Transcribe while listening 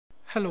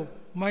Hello,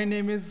 my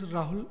name is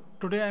Rahul.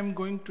 Today I am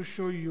going to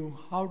show you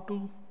how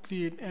to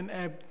create an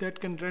app that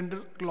can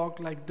render clock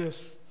like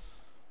this.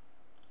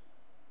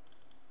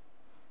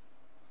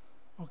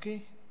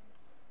 Okay,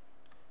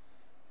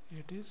 here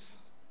it is.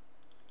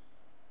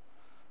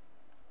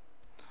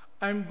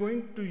 I am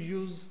going to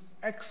use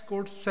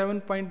XCode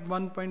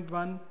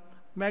 7.1.1,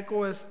 Mac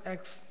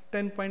OSX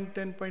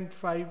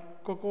 10.10.5,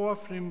 Cocoa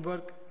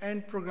framework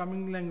and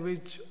programming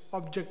language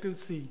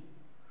Objective-C.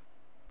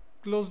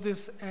 Close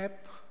this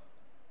app.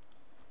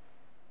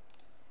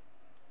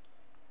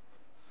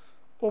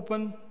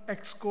 Open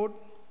XCode,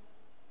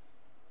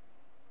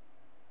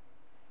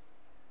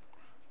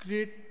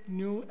 create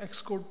new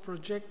XCode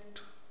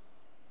project,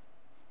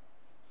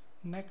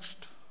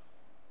 next,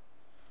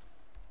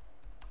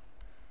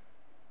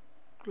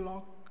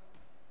 clock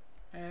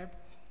app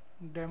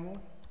demo,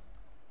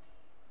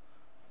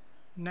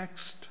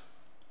 next,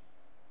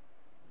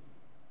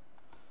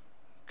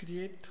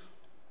 create,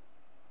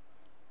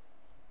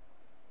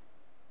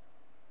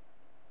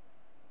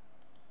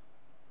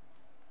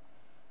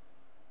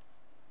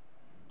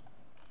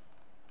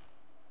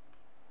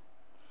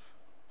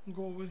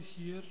 go over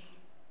here,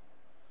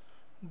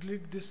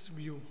 delete this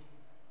view.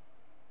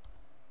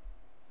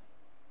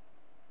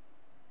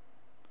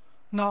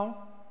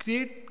 Now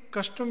create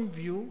custom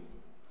view,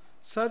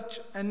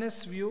 search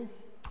NSView,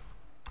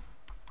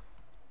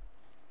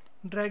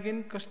 drag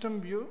in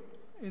custom view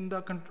in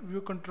the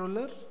view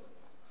controller,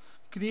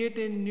 create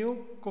a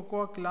new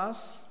Cocoa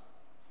class,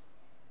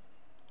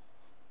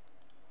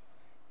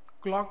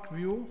 clock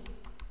view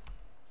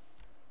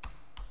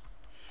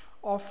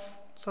of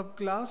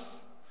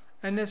subclass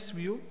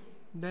NSView,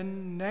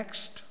 then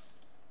next,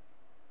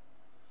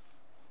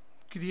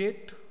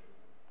 create.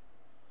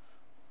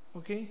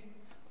 Okay,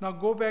 now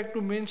go back to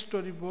main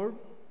storyboard,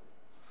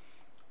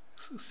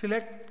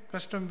 select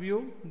custom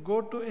view,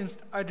 go to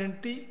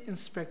identity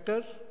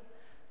inspector,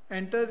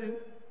 enter in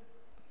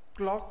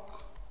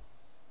clock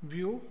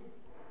view.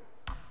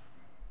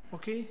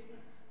 Okay,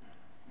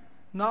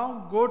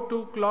 now go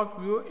to clock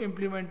view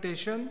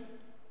implementation.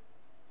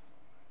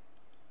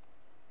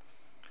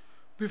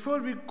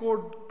 Before we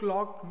code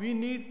clock, we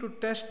need to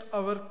test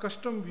our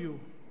custom view.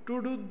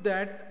 To do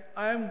that,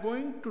 I am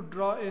going to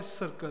draw a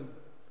circle.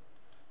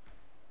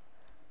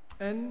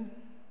 NS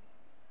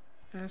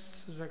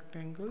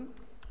rectangle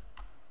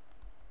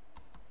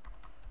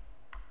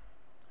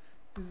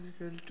is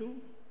equal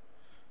to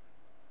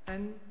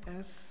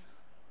NS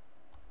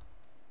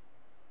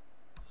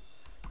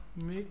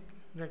make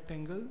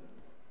rectangle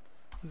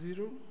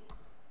 0,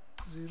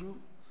 0,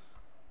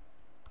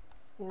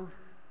 4,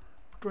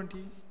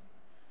 20.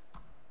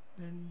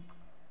 Then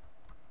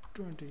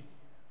 20.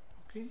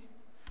 Okay,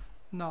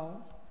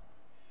 now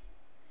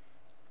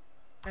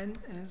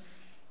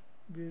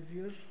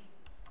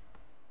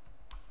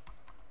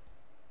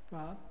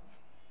NSBezierPath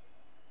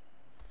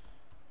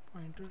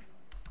pointer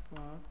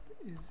path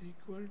is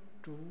equal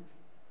to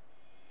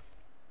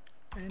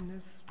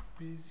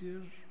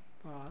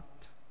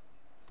NSBezierPath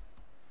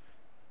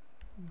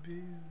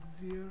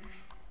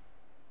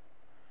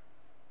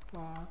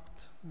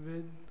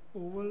with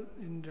oval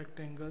in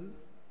rectangle,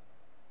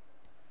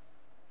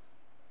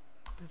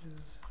 that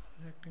is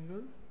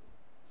rectangle.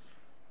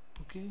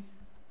 Okay,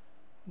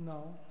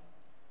 now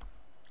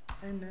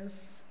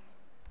NS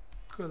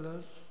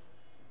color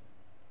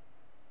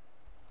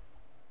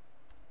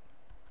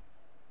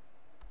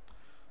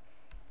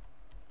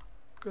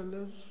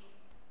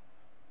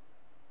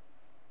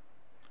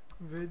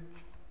with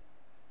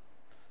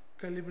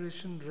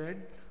calibration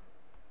red,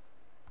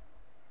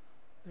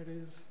 that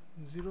is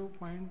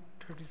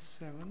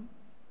 0.37,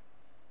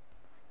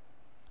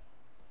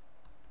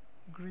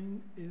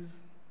 green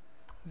is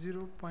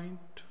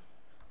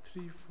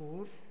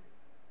 0.34,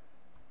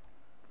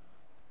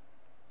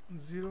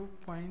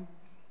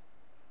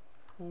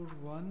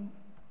 0.41,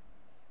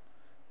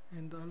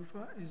 and the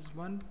alpha is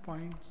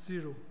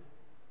 1.0.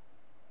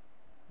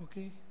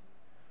 Okay,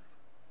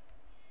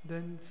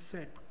 then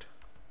set.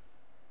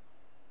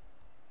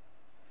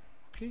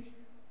 Okay,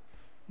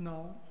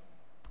 now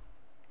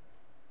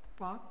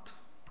path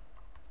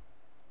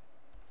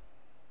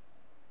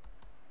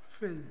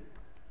fill.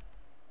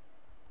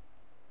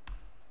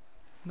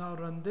 Now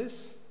run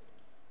this.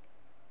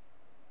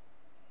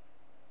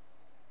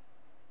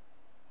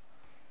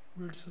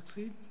 Will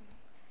succeed.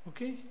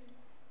 Okay,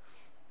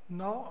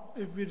 now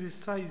if we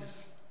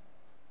resize,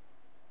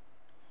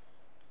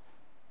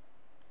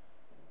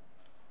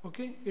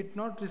 okay, it's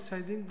not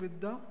resizing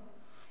with the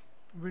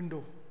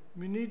window,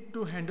 we need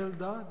to handle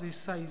the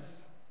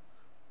resize.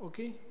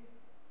 Okay,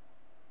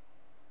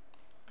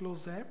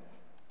 close the app.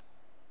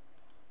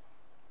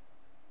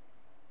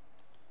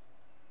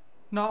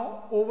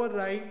 Now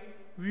override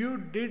view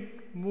did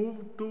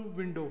move to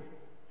window.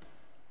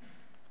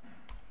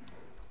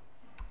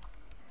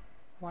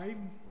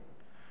 Wide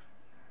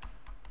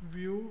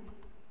view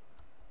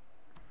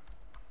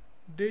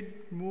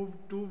did move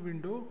to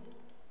window.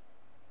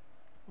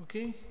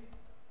 Okay,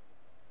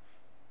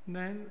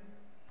 then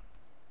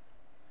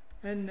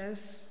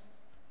NS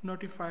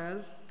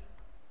notifier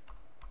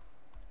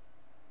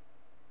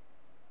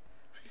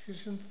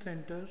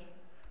center,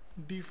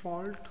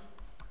 default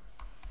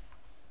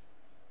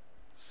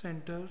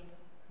center.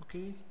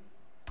 Okay,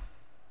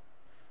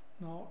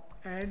 now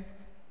add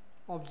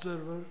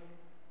observer,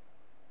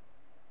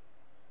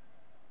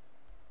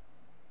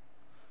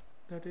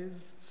 that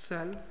is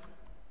self.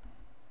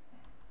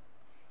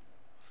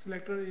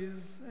 Selector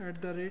is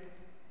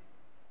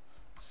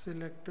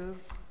 @selector,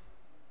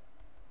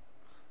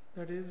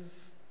 that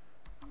is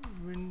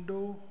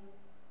window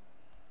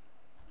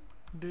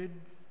did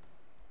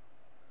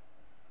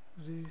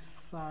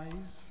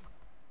resize.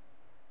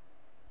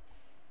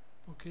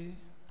 Okay,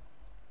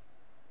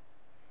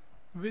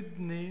 with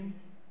name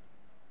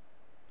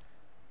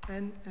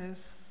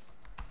NS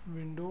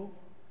window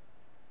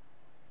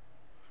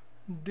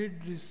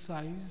did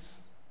resize.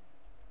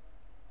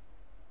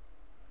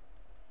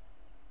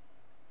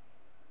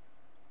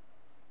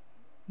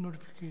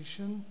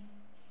 Notification,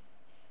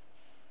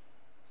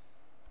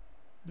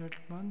 that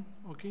one.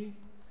 Okay,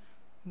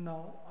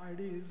 now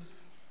ID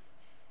is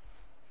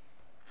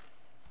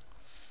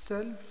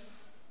self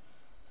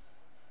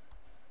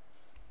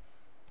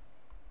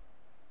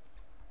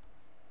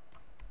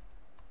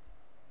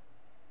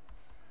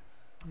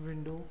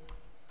window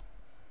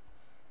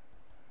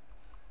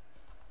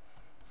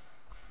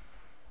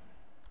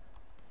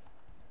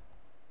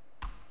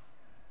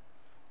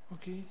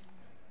okay.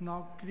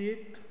 Now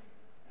create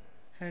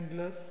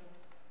handler,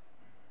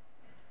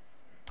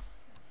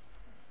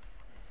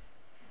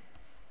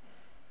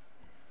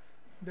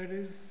 that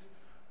is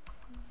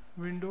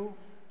window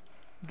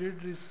did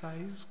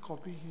resize.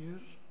 Copy here,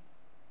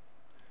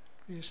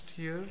 paste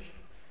here.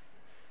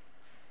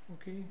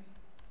 Okay,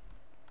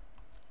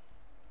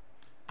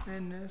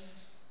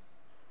 NS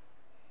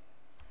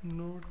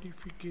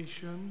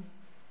notification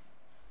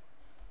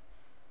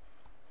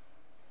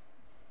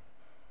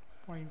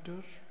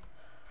pointer,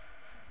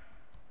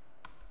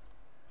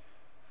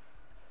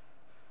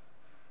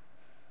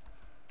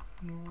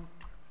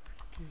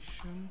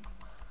 notification.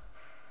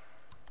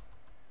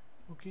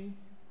 Okay,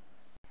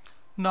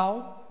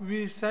 now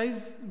we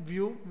resize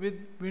view with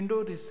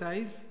window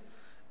resize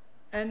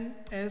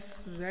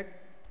NS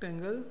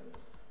rectangle,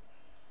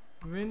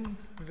 win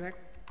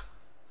rect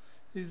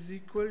is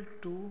equal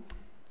to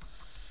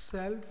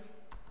self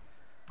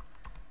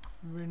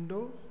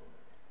window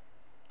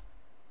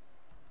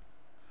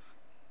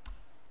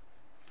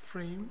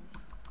frame.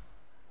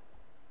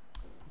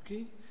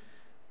 Okay,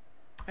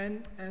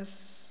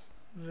 NS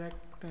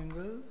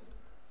rectangle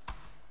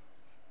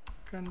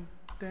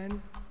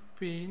content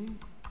pane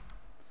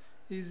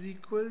is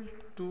equal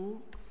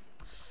to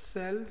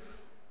self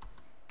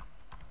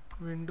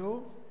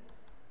window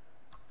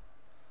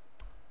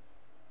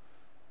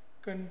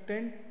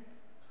content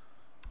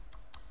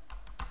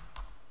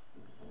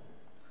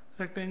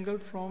rectangle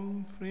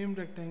from frame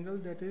rectangle,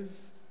 that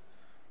is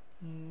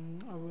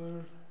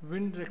our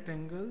win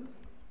rectangle.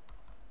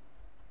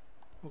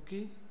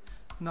 Okay,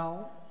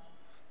 now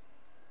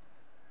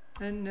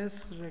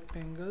NS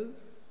rectangle,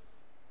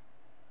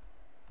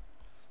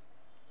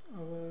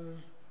 our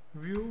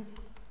view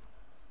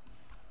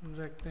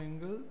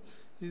rectangle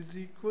is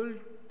equal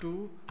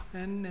to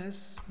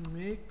NS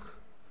make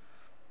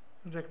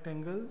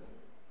rectangle.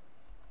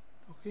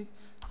 Okay,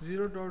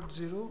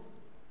 0.0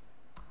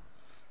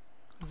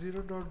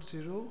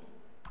 0.0,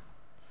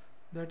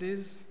 that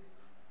is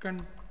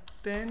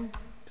content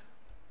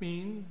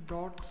pane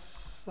dot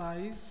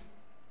size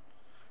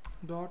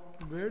dot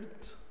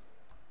width,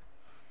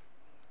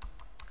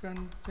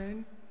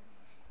 content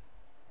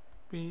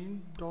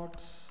pane dot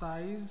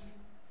size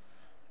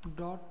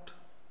dot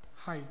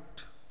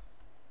height.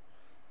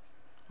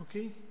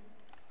 Okay,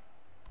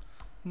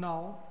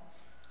 now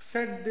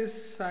set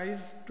this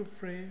size to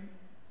frame.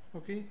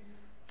 Okay,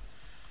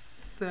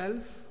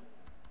 self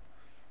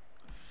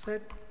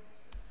set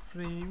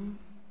frame,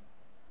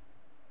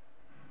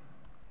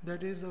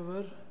 that is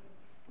our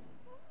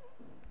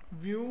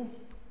view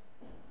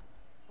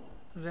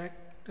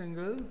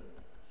rectangle.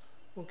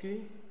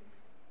 Okay,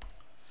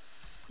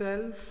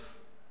 self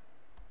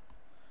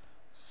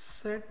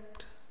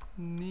set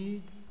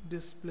need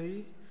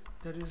display,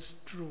 that is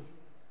true.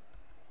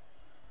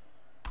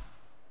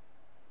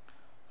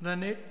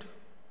 Run it.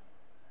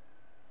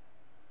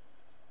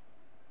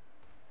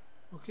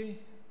 Okay,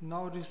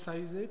 now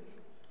resize it.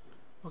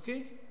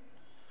 Okay,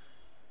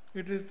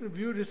 it is the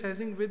view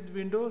resizing with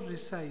window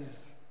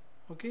resize.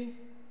 Okay,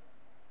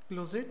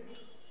 close it.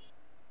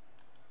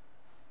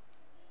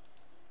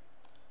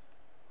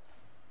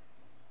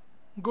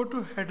 Go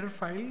to header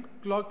file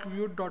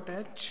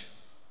clockview.h,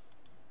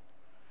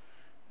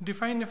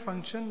 define a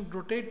function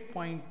rotate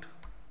point.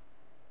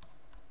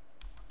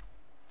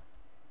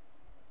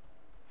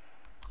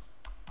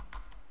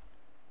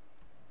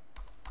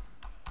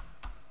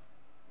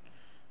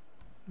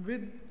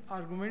 With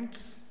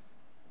arguments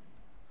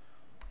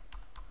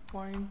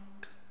point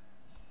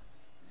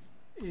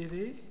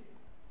array,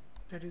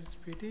 that is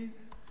pt,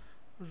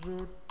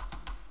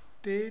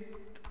 rotate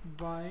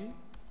by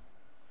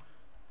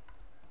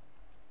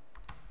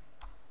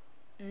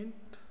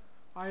int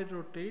I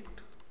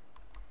rotate,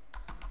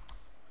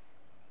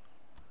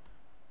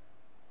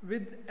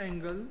 with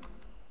angle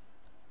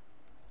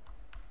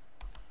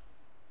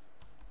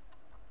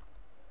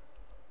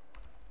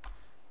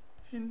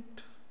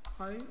int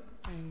I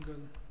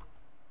angle.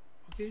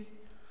 Okay,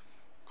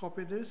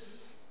 copy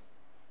this,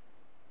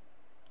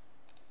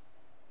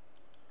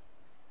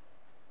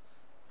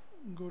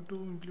 go to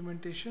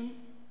implementation,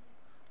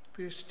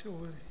 paste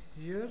over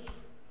here.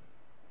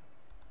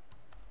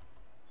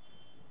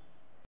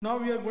 Now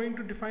we are going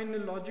to define a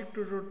logic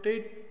to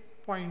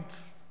rotate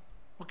points.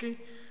 Okay,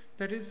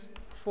 that is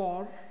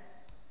for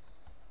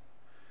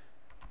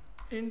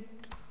int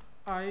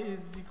I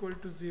is equal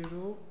to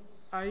 0,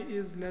 I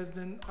is less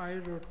than I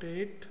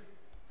rotate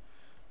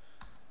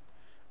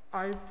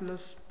I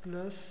plus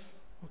plus,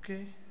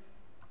 okay,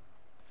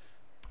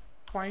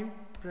 point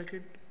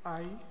bracket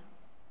I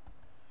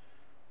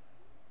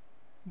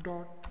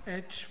dot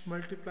h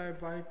multiplied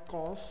by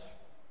cos,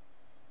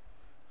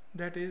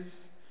 that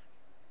is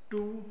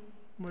 2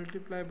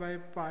 multiplied by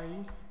pi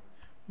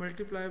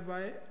multiplied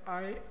by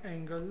I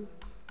angle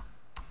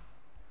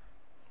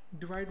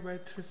divide by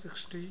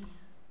 360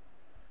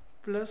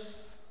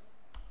 plus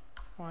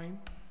point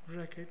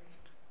bracket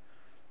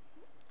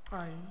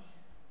I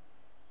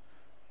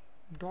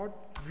dot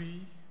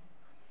v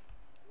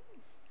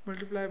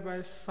multiplied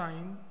by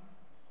sine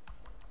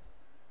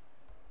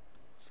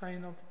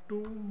of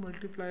 2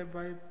 multiplied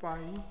by pi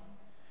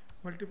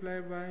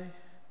multiplied by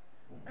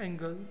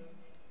angle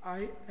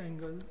I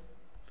angle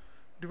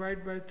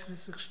divide by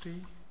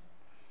 360.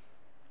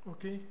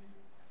 Okay,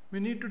 we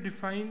need to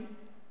define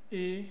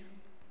a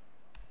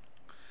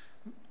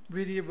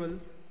variable,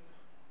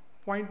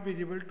 point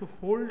variable, to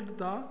hold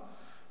the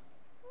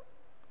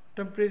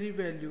temporary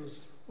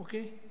values.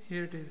 Okay,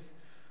 here it is,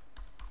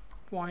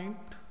 point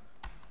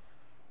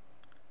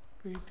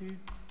pt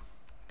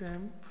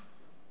temp.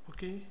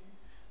 Okay,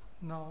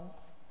 now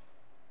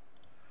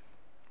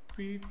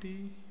pt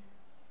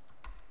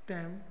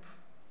temp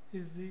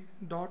is the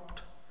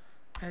dot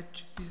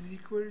h is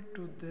equal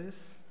to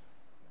this.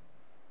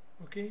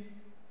 Okay,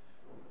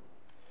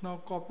 now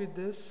copy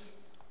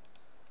this,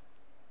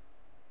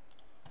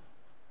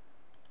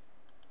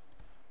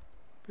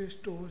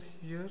 paste over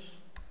here.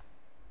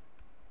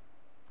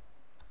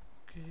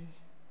 Okay,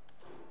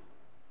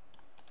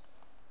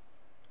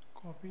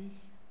 copy,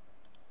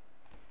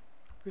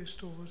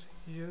 paste over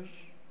here,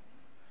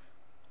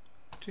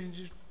 change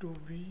it to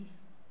v,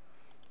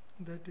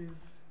 that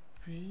is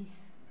v,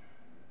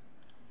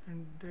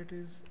 and that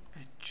is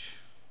h.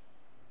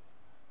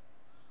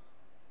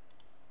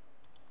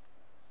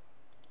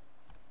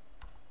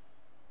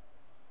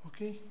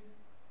 Okay,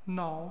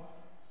 now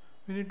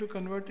we need to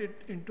convert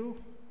it into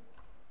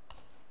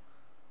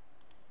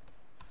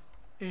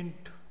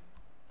int,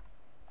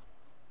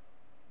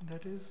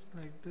 that is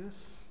like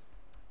this,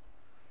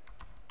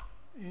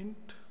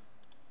 int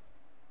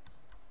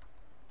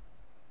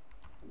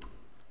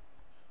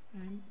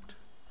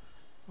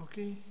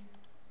okay.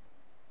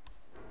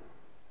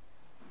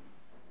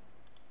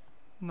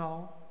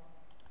 Now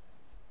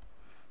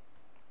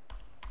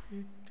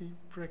pt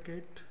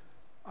bracket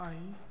I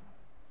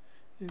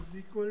is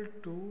equal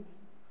to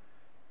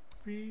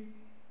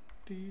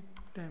pt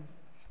temp.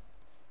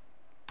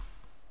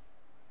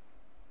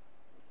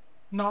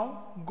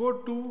 Now go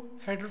to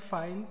header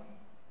file,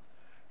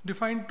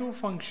 define two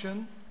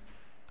functions,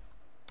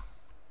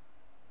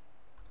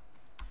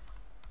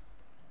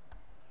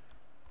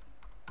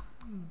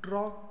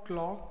 draw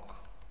clock,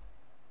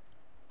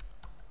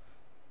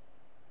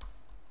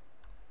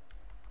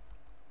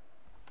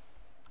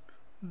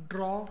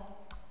 draw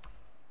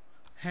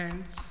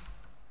hands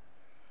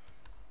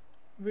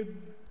with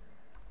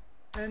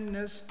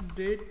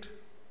NSDate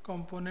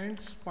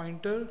components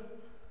pointer,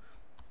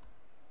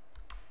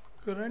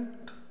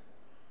 current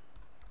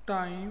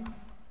time,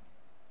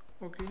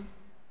 okay,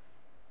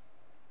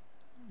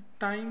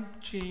 time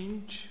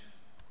change,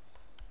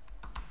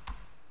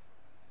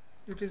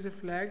 it is a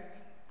flag,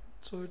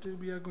 so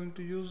we are going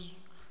to use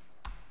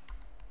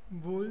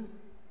bool,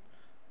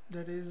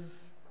 that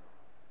is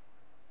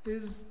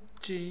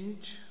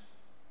change,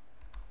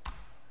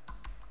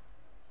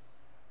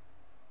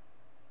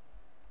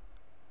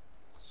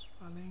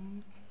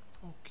 spelling,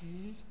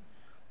 okay,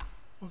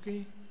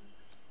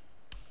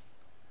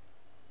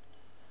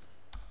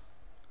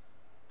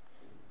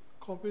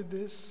 copy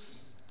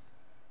this,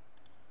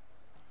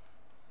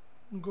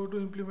 go to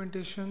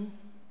implementation,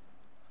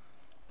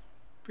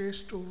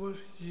 paste over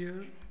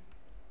here,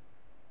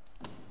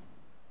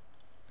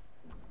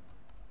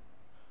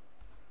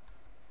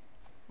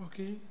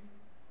 okay.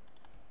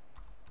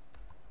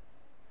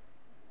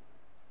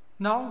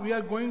 Now we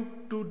are going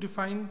to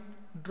define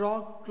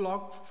draw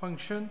clock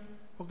function.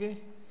 Okay,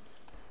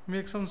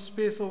 make some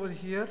space over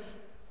here,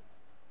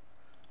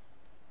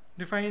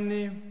 define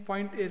a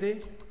point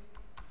array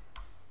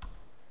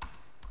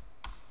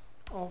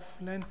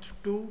of length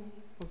 2.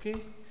 Okay,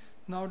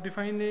 now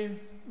define a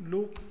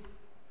loop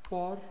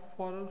for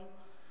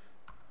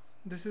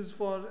this is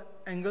for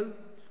angle,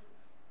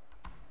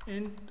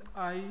 int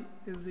I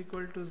is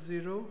equal to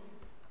 0,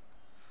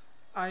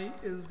 I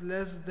is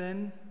less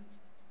than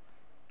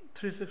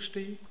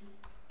 360.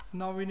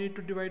 Now we need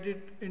to divide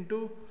it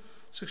into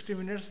 60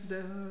 minutes.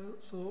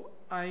 So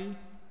I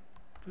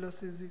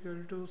plus is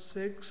equal to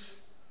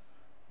 6.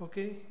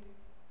 Okay.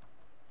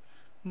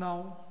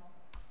 Now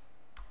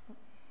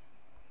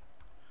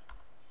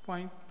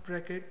point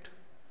bracket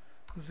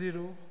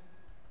 0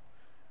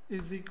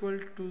 is equal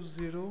to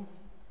 0,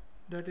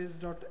 that is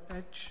dot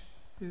h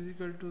is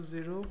equal to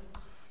 0,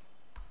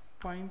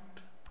 point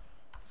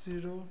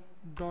 0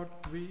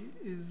 dot v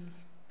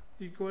is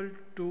equal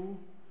to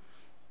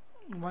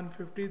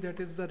 150, that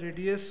is the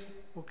radius.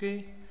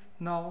 Okay.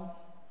 Now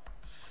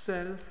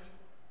self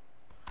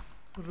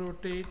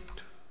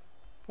rotate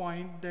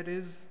point, that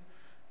is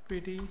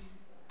pt,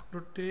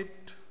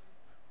 rotate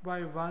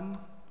by 1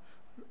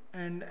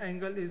 and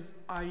angle is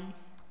I.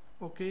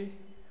 Okay.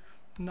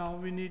 Now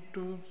we need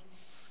to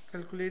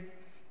calculate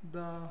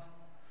the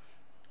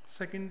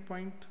second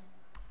point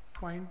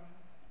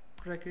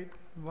bracket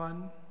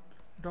 1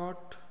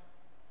 dot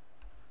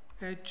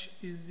h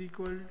is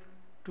equal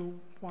to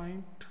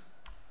point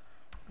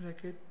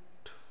bracket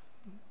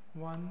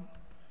 1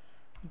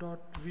 dot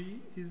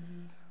v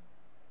is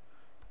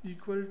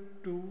equal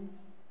to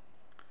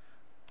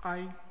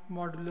I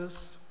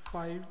modulus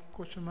 5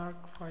 question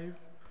mark 5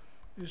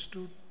 is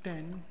to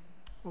 10.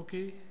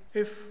 Okay.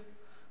 If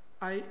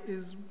I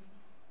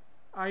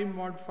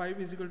mod 5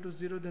 is equal to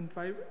 0, then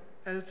 5,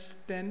 else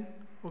 10.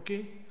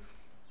 Okay.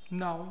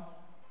 Now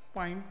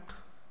point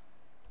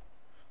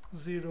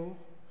 0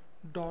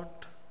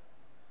 dot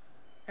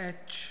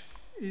h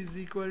is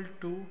equal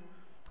to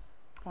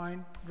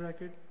point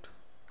bracket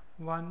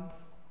 1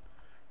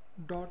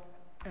 dot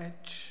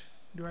h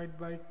divided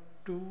by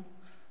 2,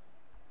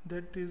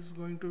 that is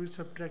going to be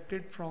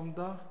subtracted from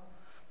the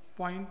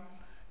point.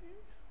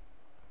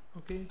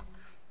 Okay.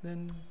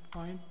 Then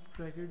point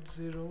bracket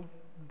 0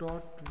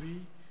 dot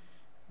v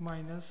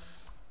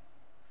minus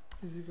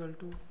is equal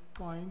to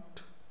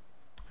point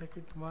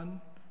bracket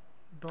 1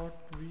 dot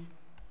v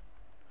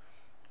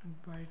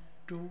by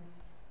 2.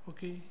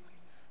 Okay.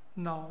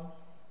 Now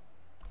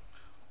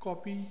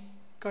copy,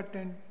 cut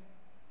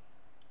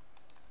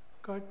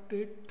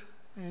it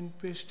and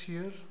paste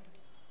here.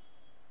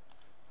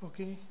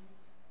 Okay.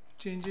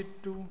 Change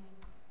it to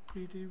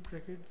pt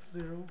bracket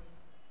 0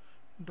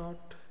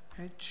 dot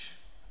h,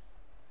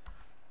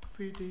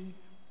 pt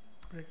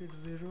bracket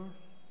 0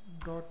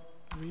 dot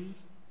v,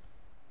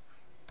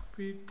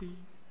 pt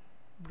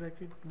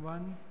bracket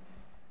 1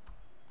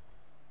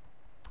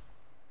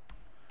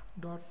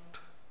 dot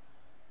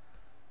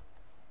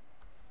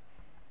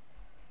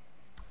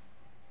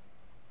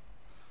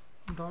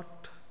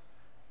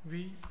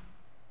v,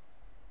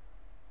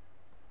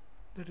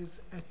 that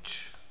is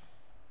h,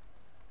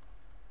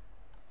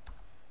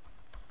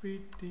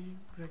 pt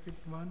bracket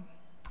 1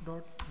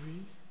 dot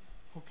v.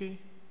 Okay.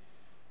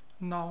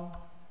 Now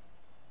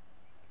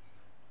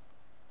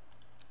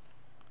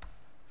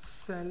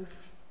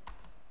self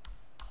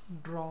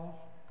draw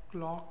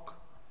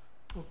clock.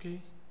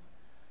 Okay.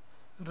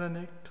 Run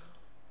it.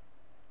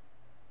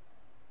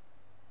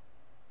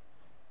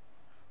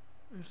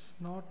 It's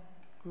not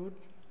good.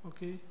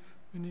 Okay.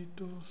 We need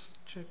to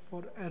check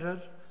for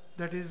error,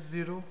 that is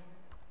 0.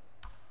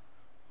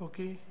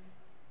 Okay.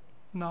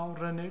 Now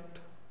run it.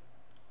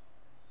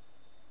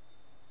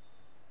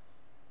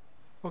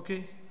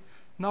 Okay.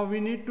 Now we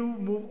need to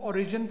move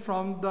origin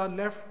from the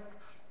left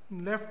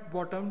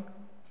bottom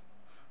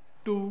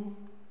to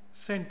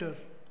center.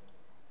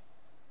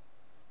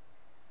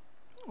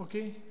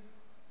 Okay.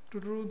 To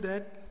do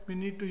that, we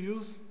need to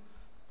use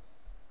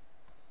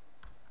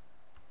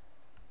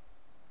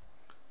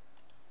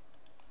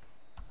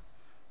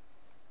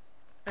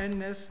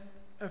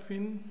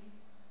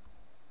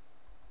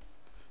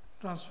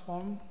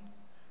NSAffineTransform.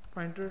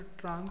 Pointer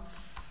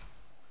trans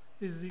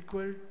is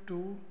equal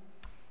to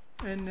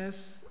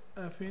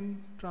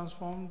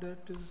NSAffineTransform,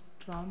 that is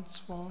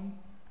transform.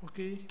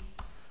 Okay.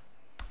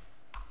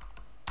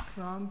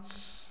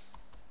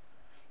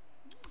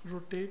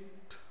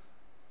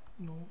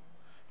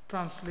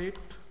 Translate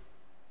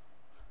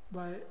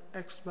by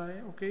x by,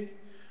 okay,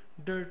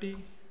 dirty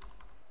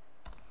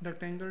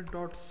rectangle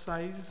dot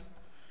size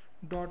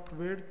dot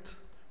width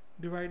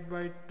divide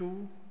by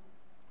 2,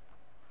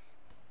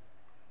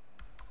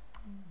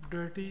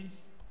 dirty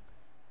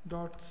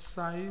dot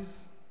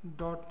size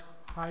dot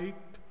height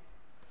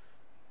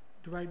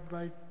divide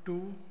by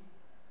 2,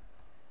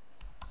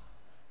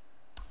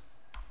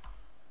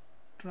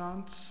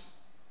 trans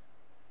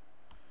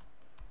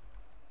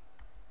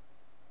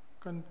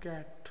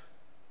concat.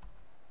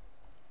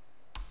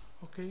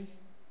 Okay.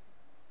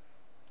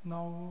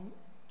 Now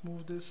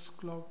move this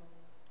clock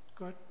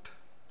cut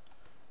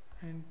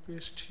and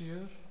paste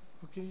here.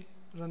 Okay.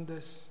 Run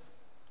this.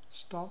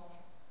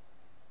 Stop.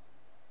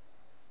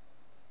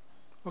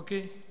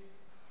 Okay.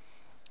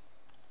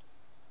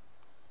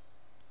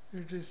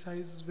 It is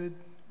size with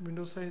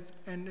window size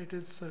and it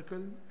is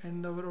circle,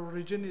 and our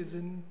origin is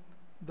in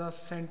the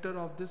center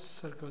of this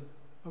circle.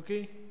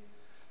 Okay.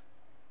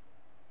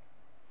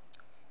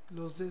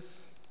 Close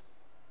this.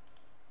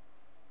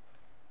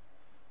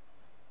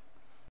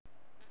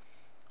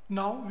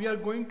 Now we are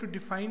going to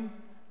define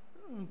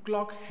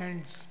clock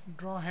hands,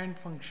 draw hand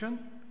function.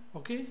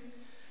 Okay,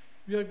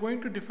 we are going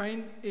to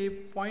define a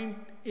point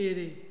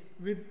array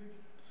with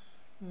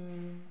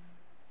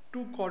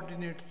two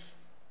coordinates.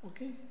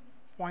 Okay,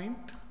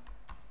 point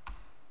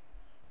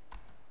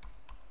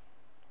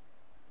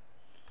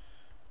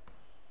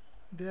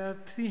there are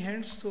three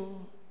hands,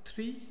 so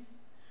 3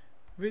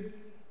 with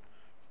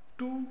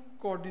 2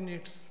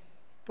 coordinates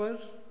per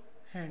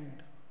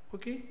hand.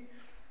 Okay,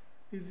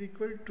 is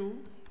equal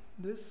to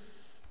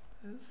this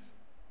is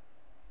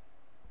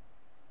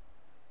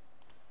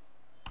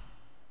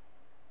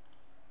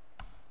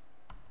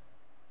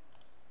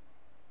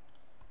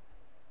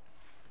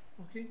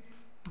okay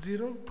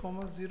 0,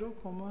 0,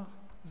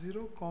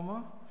 0,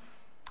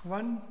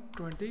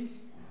 120,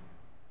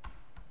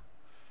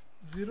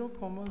 0,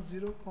 0,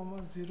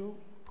 0,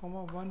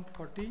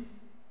 140,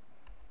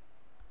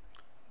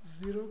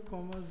 0,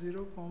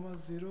 0,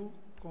 0,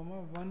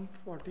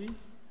 140.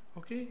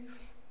 Okay,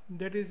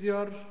 that is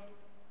your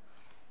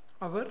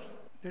hour,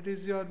 that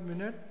is your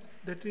minute,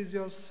 that is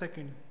your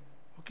second.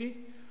 Okay,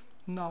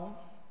 now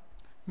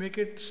make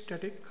it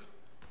static.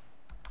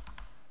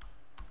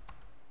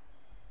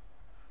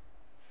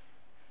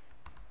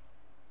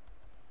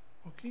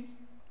 Okay,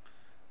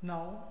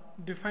 now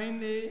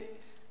define a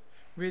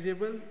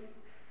variable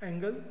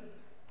angle,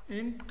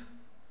 int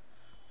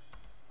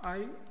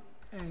I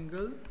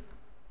angle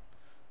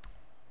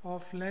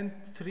of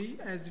length 3,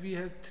 as we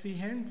have 3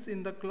 hands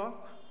in the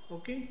clock.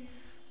 Okay,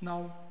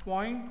 now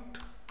point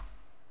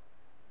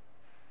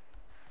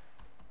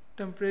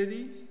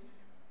temporary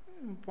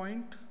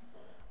point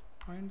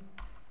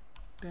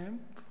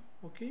temp.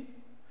 Okay,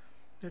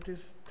 that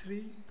is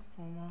 3,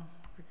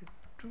 bracket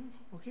 2.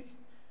 Okay,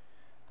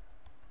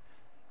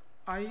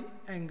 I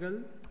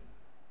angle,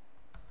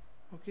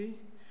 okay,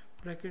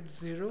 bracket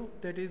 0,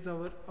 that is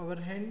our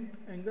hand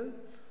angle.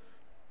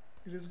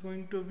 It is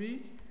going to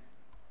be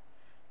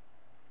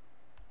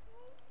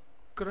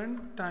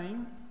current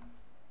time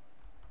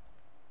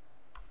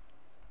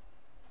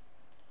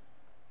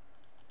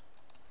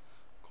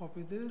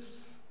copy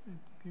this,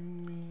 it's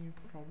giving me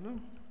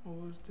problem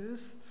over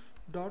this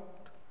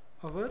dot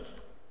hour.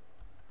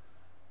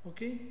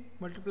 Okay,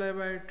 multiply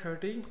by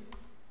 30.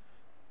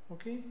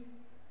 Okay,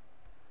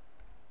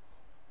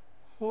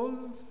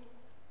 whole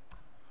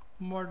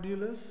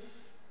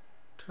modulus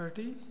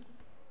 30,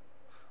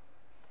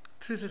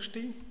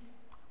 360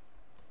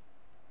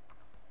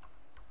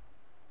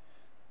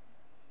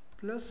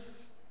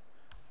 plus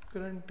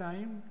current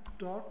time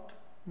dot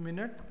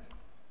minute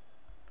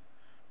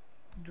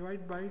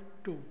divide by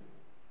 2,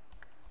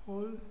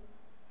 whole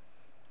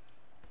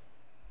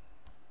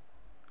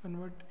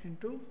convert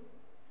into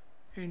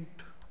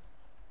int.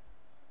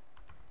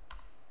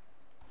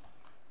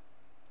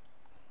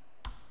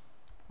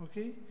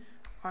 Okay,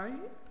 I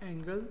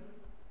angle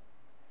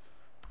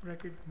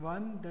bracket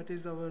 1, that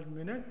is our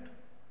minute,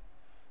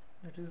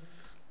 that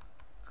is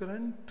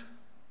current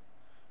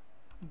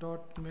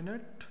dot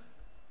minute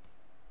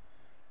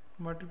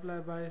multiply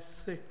by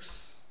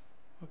 6.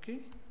 Okay,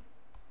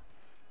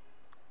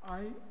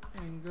 I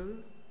angle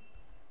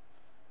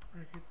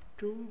bracket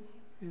 2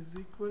 is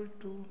equal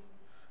to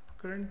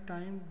current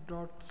time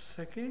dot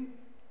second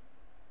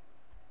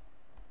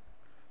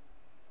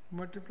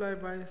multiply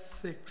by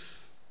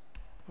 6.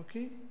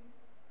 Okay,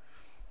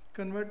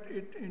 convert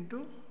it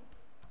into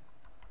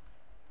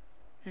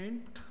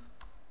int,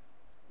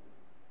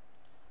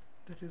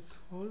 that is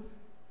whole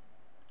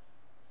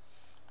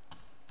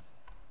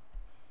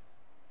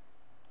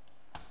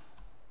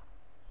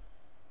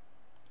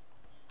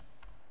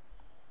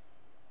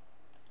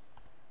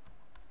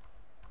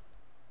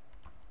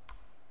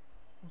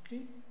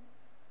okay.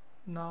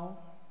 Now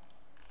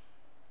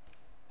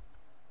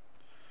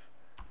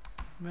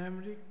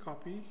memory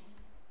copy.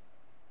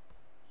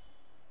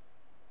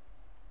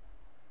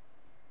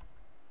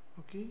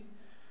 Okay,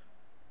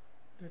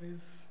 that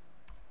is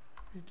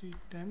pt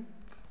temp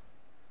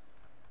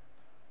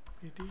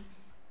pt.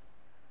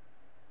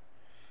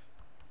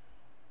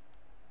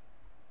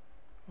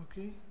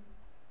 Okay,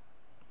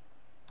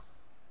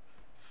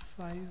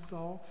 size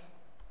of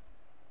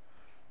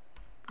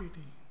pt.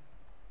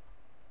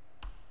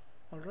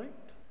 All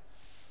right,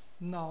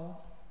 now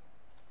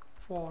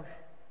for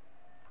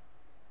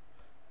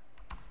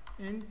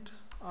int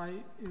I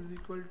is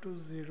equal to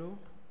 0,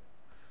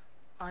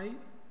 I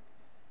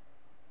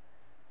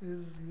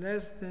is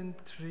less than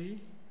 3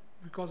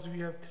 because we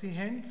have 3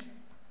 hands,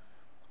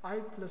 I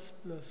plus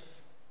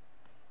plus.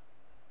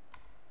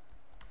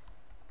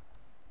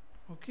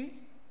 Okay,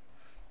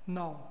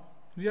 now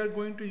we are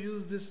going to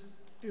use this.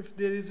 If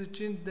there is a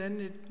change, then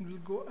it will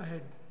go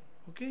ahead.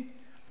 Okay,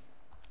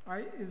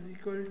 I is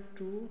equal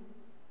to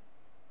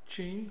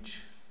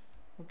change.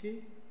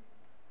 Okay,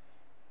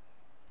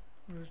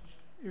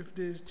 if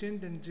there is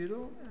change, then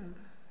 0 and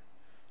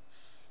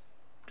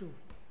 2.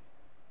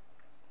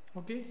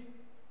 Okay,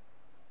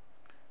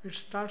 it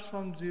starts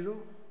from 0,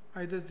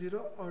 either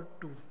 0 or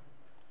 2.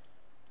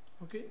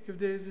 Okay, if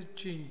there is a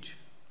change.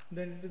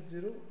 then it is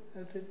 0,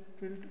 else it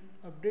will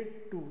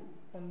update to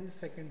only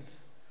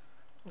seconds.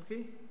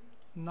 Okay,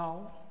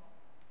 now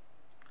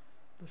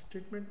the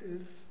statement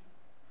is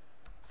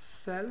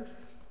self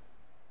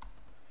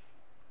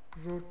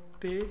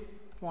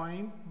rotate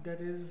point, that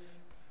is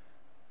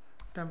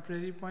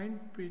temporary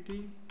point,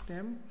 pt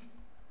temp.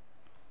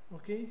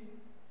 Okay,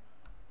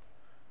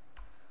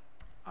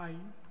 I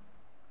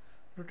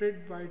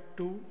rotate by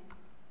 2.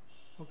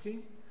 Okay,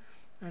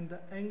 and the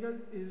angle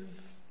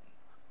is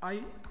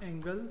I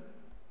angle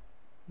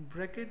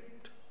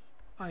bracket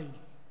I.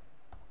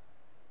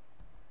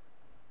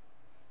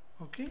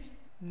 Okay,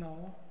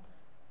 now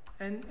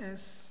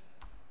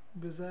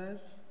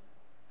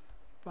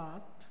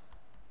NSBezierPath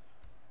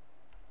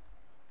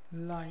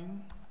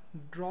line,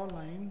 draw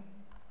line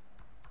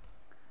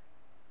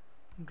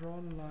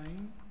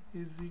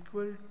is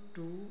equal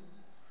to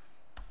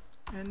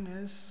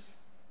NSBezierPath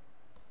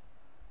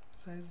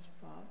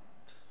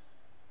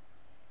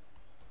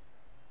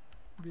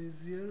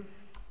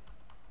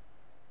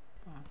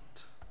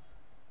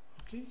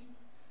Okay,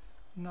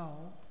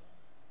 now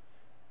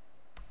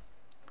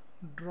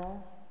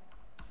draw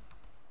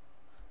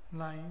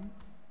line,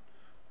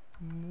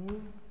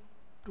 move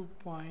to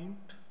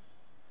point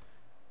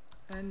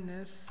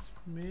NS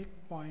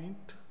make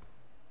point,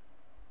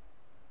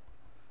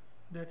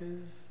 that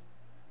is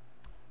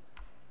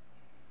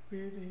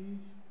pt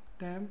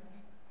temp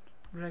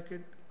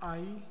bracket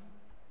I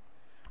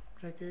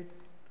bracket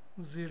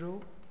 0.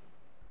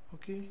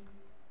 Okay,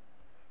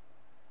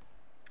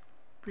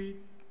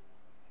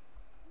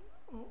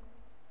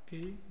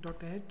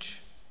 dot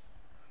h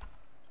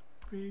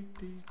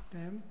pt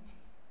temp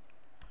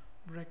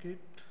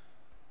bracket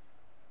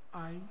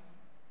I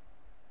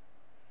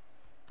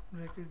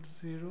bracket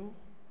 0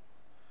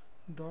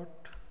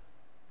 dot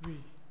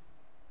v.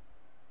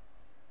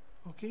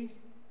 Okay,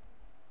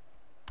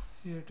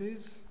 here it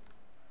is,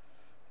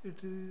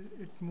 it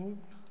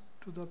moved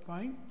to the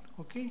point.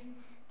 Okay,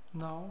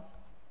 now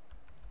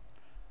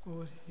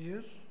over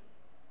here,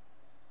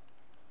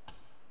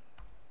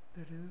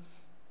 that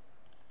is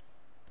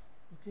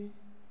okay,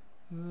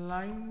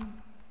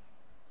 line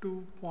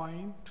to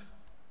point.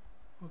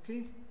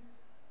 Okay,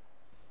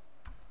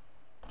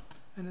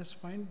 NS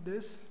point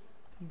this,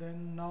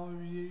 then now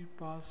we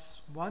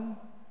pass 1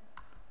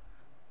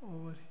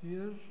 over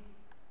here,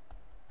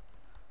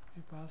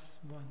 we pass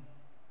 1.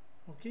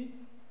 Okay,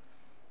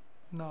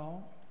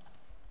 now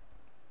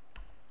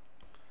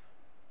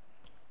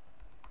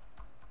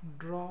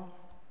draw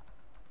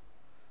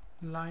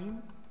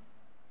line,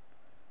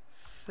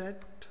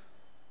 set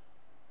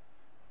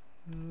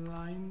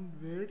line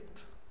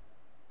width,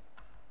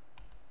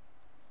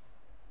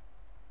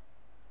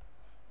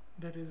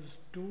 that is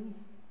 2.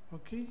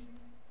 Okay,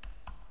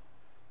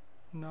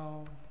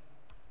 now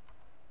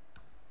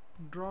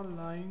draw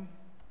line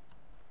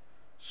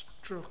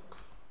stroke.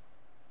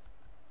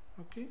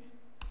 Okay,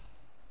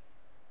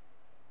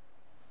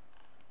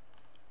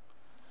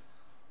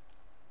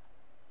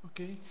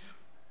 okay,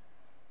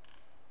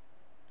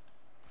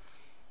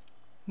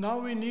 now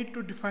we need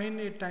to define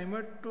a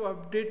timer to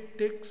update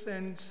ticks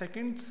and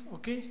seconds.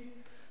 Okay,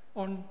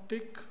 on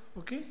tick.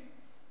 Okay,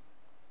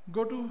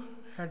 go to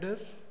header,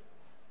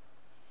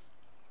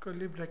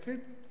 curly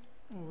bracket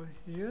over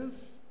here.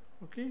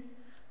 Okay,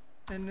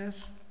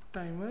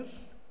 NSTimer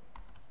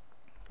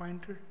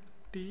pointer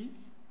T.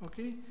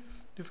 Okay,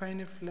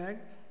 define a flag,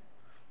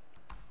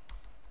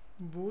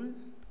 bool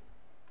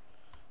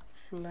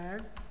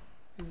flag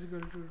is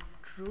equal to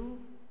true.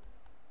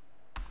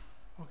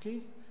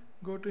 Okay,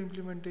 go to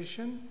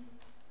implementation.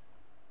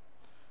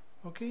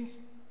 Okay,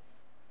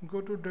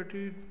 go to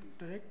dirty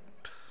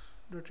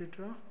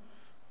rectangle.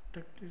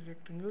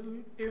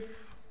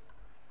 If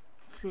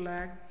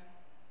flag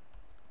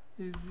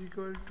is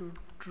equal to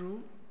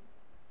true,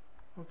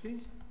 okay,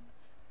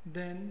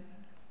 then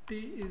T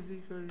is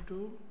equal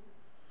to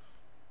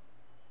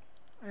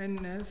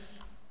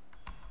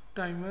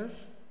NSTimer.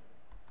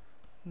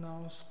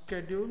 Now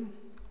schedule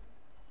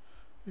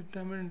with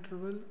timer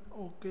interval,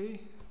 okay,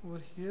 over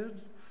here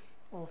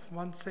of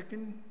 1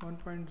 second,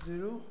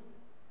 1.0.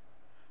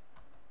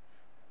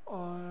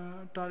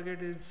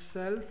 Target is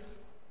self.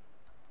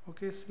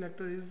 Okay,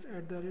 selector is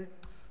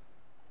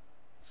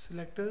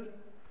 @selector,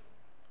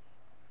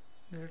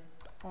 that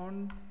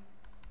on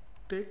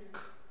tick.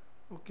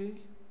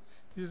 Okay,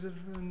 user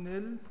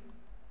nil,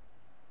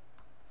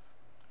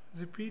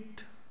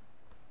 repeat.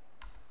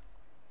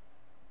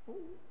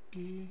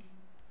 Okay,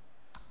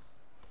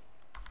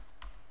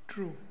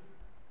 true.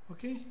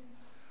 Okay,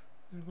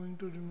 we're going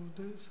to remove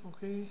this.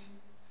 Okay,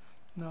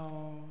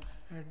 now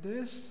add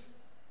this.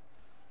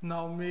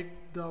 Now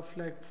make the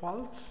flag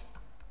false.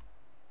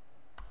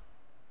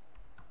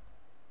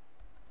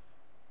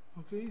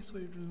 Okay, so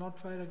it will not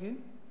fire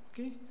again.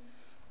 Okay,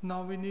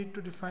 now we need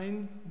to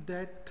define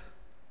that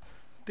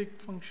tick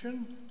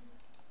function.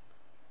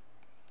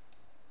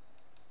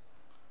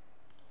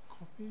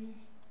 Copy,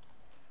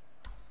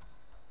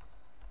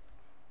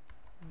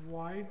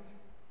 void,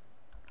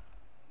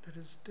 that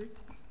is tick.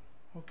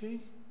 Okay,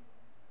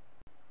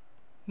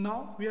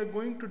 Now we are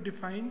going to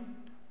define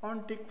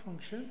on tick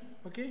function.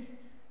 Okay,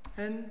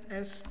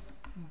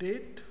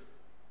 NSDate.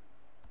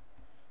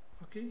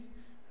 Okay,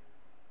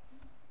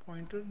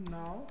 pointer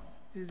now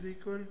is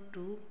equal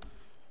to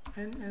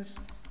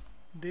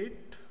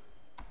NSDate,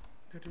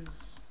 that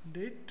is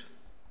date.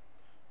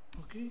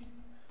 Okay,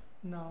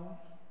 now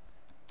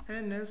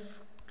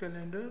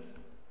NSCalendar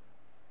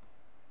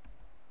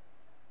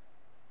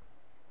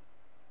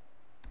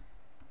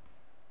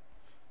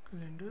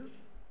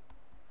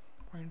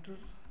pointer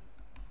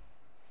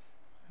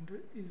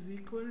and is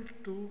equal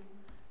to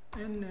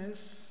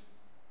NSCalendar,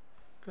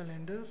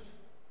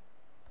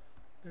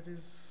 that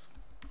is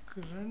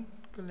current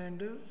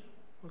calendar.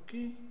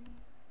 Okay,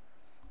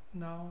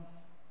 now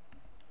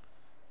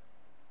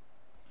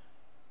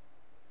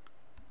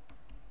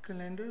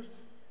calendar,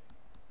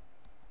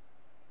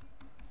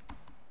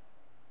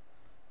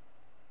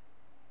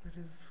 that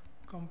is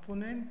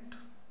component.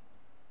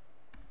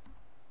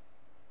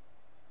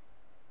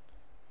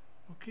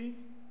 Okay,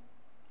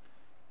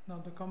 now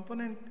the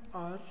component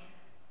are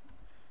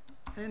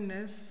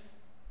NS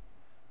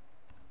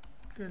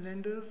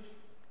calendar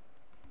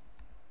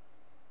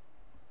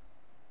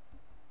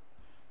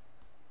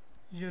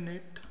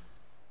unit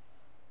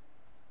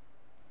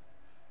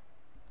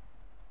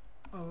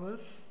hour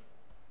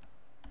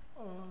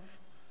or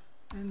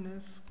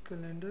NS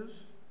calendar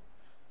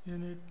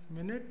unit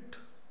minute.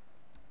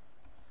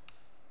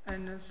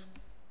 NS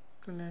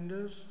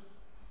calendar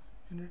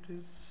unit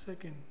is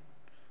second.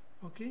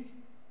 Okay,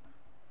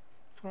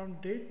 from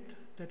date,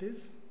 that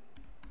is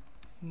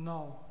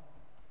now.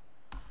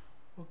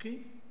 Okay,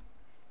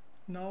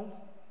 now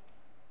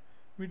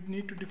we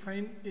need to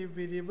define a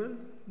variable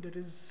that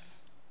is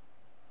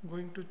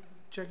going to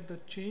check the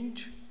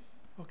change.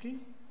 Okay,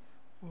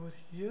 over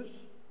here,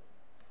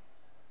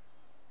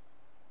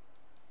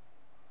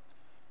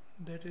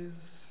 that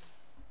is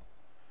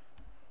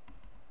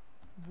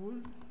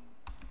bool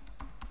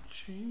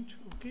change.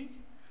 Okay,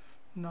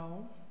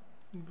 now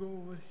go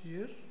over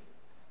here.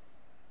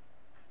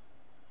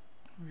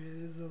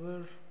 Where is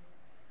our,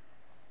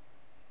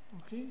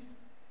 okay,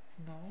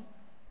 now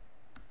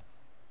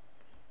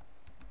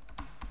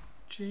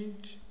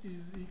change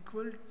is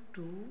equal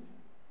to,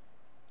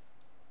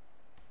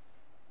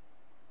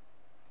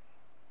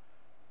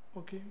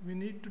 okay, we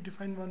need to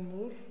define one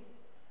more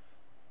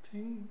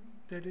thing,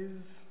 that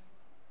is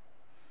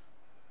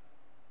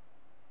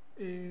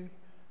a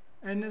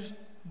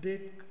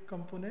NSDate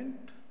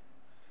component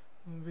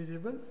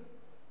variable.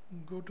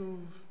 Go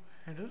to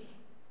header.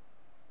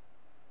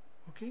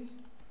 Okay,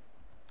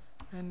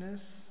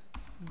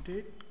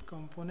 NSDate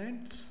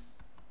components,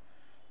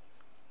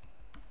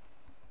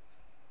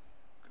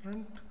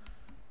 current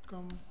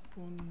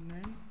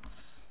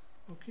components.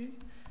 Okay,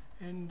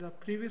 and the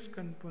previous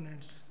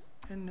components,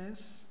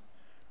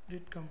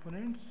 NSDate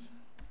components,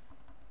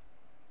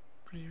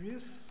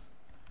 previous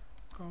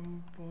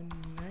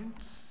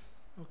components.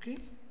 Okay,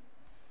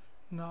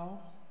 now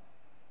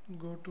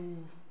go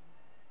to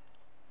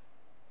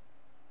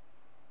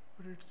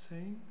what it's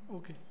saying.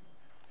 Okay,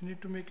 you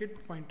need to make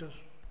it pointer.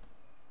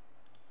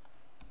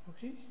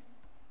 Okay,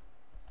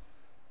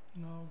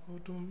 now go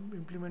to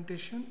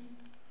implementation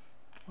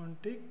on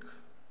tick,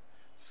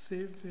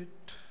 save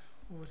it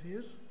over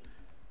here.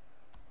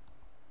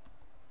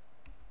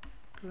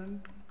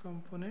 Current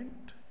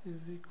component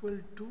is equal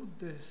to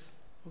this.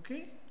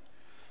 Okay,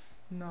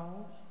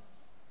 now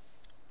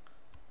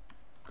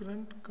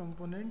current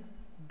component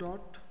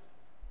dot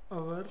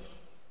hour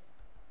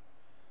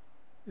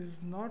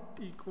is not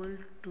equal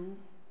to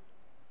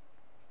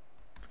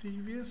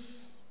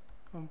previous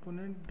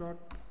component dot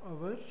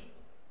hour.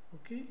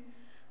 Okay,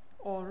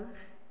 or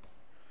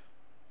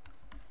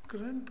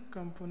current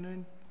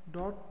component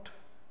dot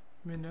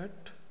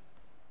minute,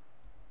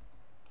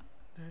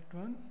 that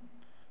one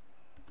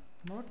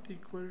not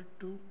equal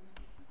to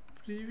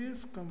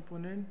previous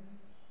component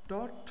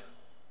dot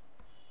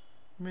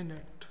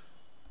minute.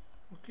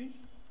 Okay,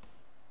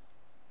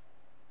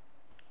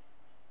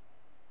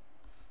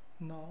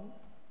 now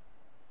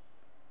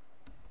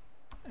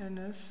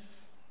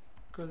NS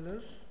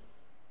color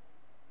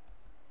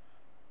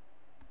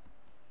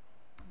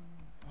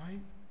white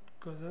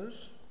color.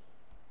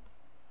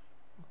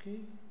 Okay,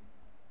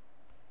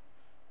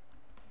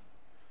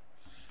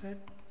 set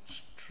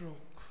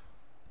stroke.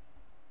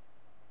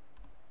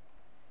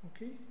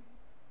 Okay,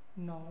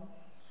 now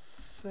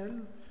self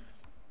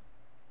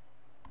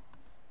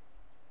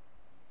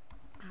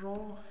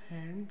draw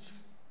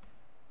hands,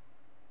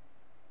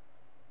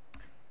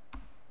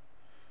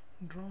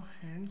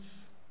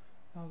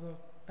 now the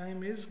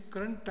time is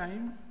current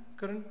time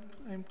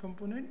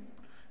component,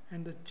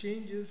 and the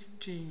change is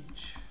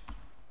change.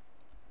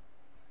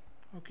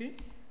 Okay,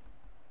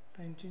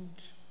 time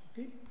change.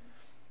 Okay,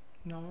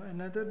 now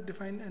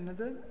define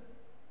another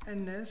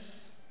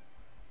NS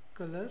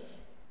color,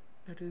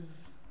 that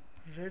is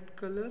red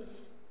color.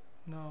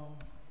 Now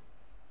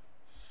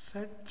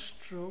set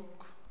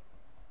stroke,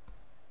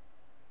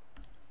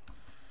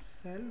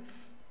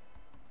 self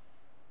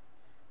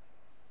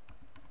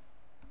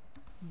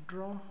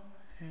draw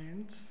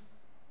hands.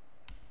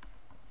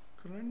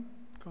 current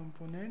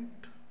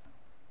component,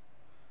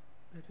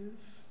 that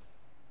is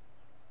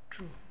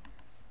true.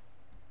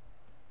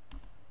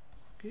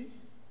 Okay,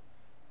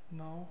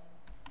 now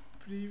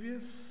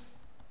previous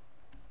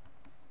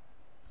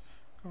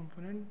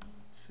component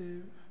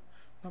save.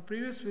 Now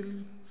previous will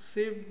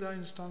save the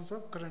instance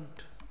of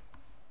current.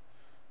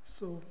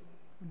 So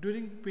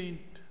during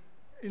paint,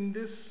 in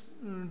this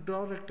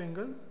draw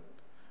rectangle,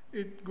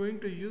 it going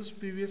to use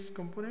previous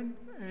component,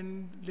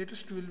 and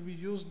latest will be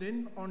used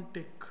in on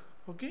tick.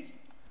 Okay,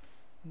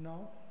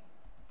 now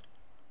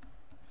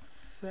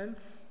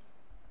self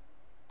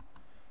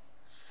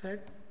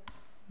set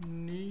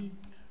need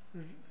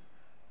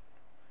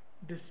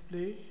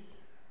display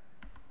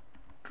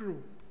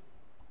true.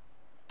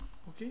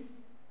 Okay,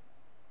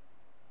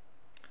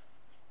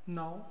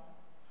 now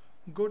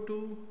go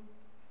to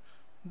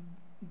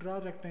draw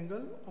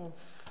rectangle of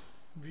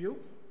view.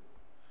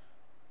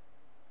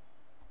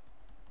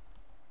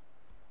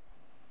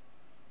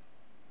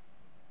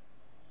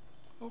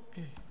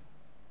 Okay,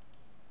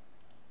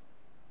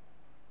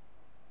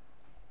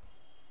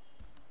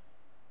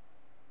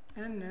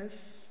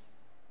 NS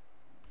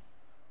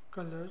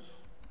color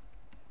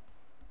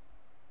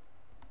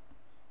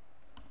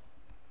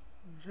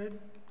red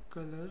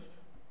color,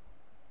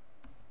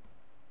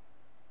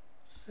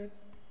 set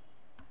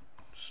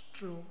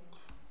stroke.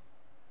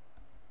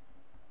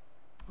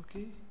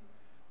 Okay,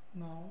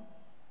 now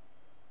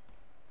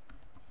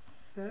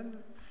self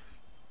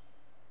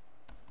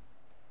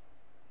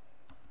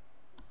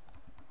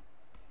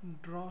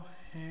draw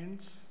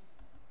hands,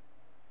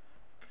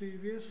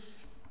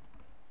 previous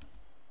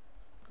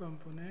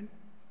component.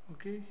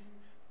 Okay,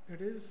 that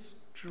is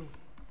true.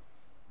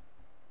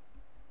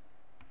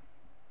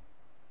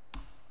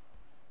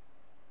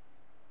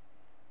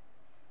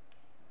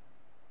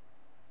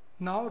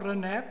 Now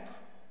run app.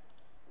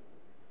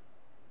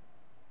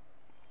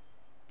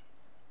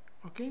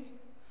 Okay,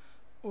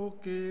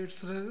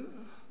 it's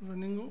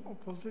running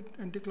opposite,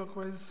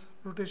 anti-clockwise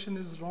rotation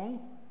is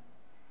wrong.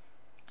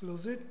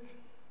 Close it.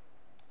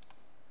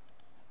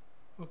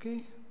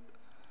 Okay,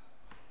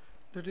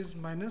 that is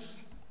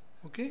minus.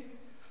 Okay,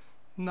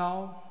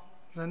 now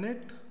run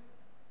it.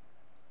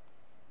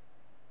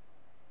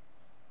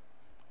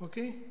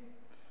 Okay,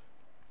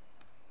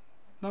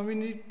 now we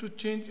need to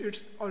change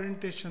its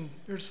orientation,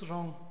 it's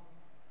wrong.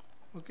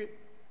 Okay,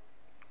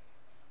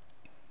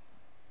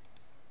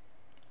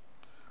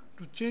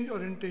 to change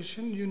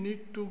orientation you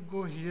need to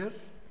go here,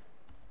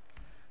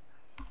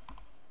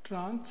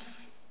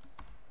 trans.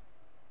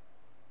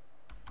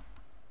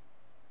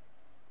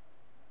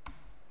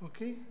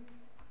 Okay,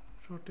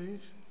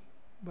 rotate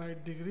by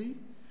degree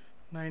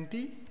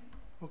 90.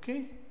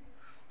 Okay,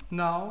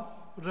 now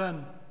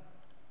run.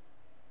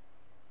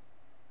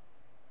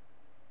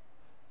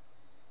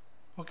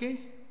 Okay,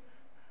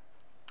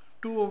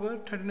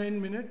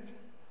 2/39 minutes.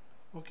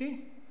 Okay,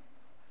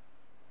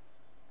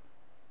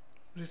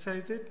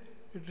 resize it.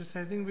 It's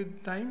resizing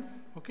with time.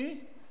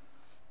 Okay,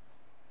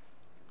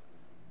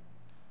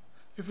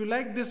 if you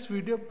like this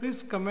video,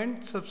 please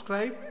comment,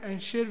 subscribe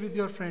and share with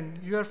your friend.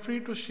 You are free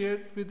to share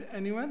with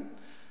anyone.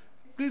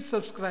 Please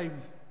subscribe.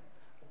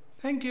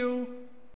 Thank you.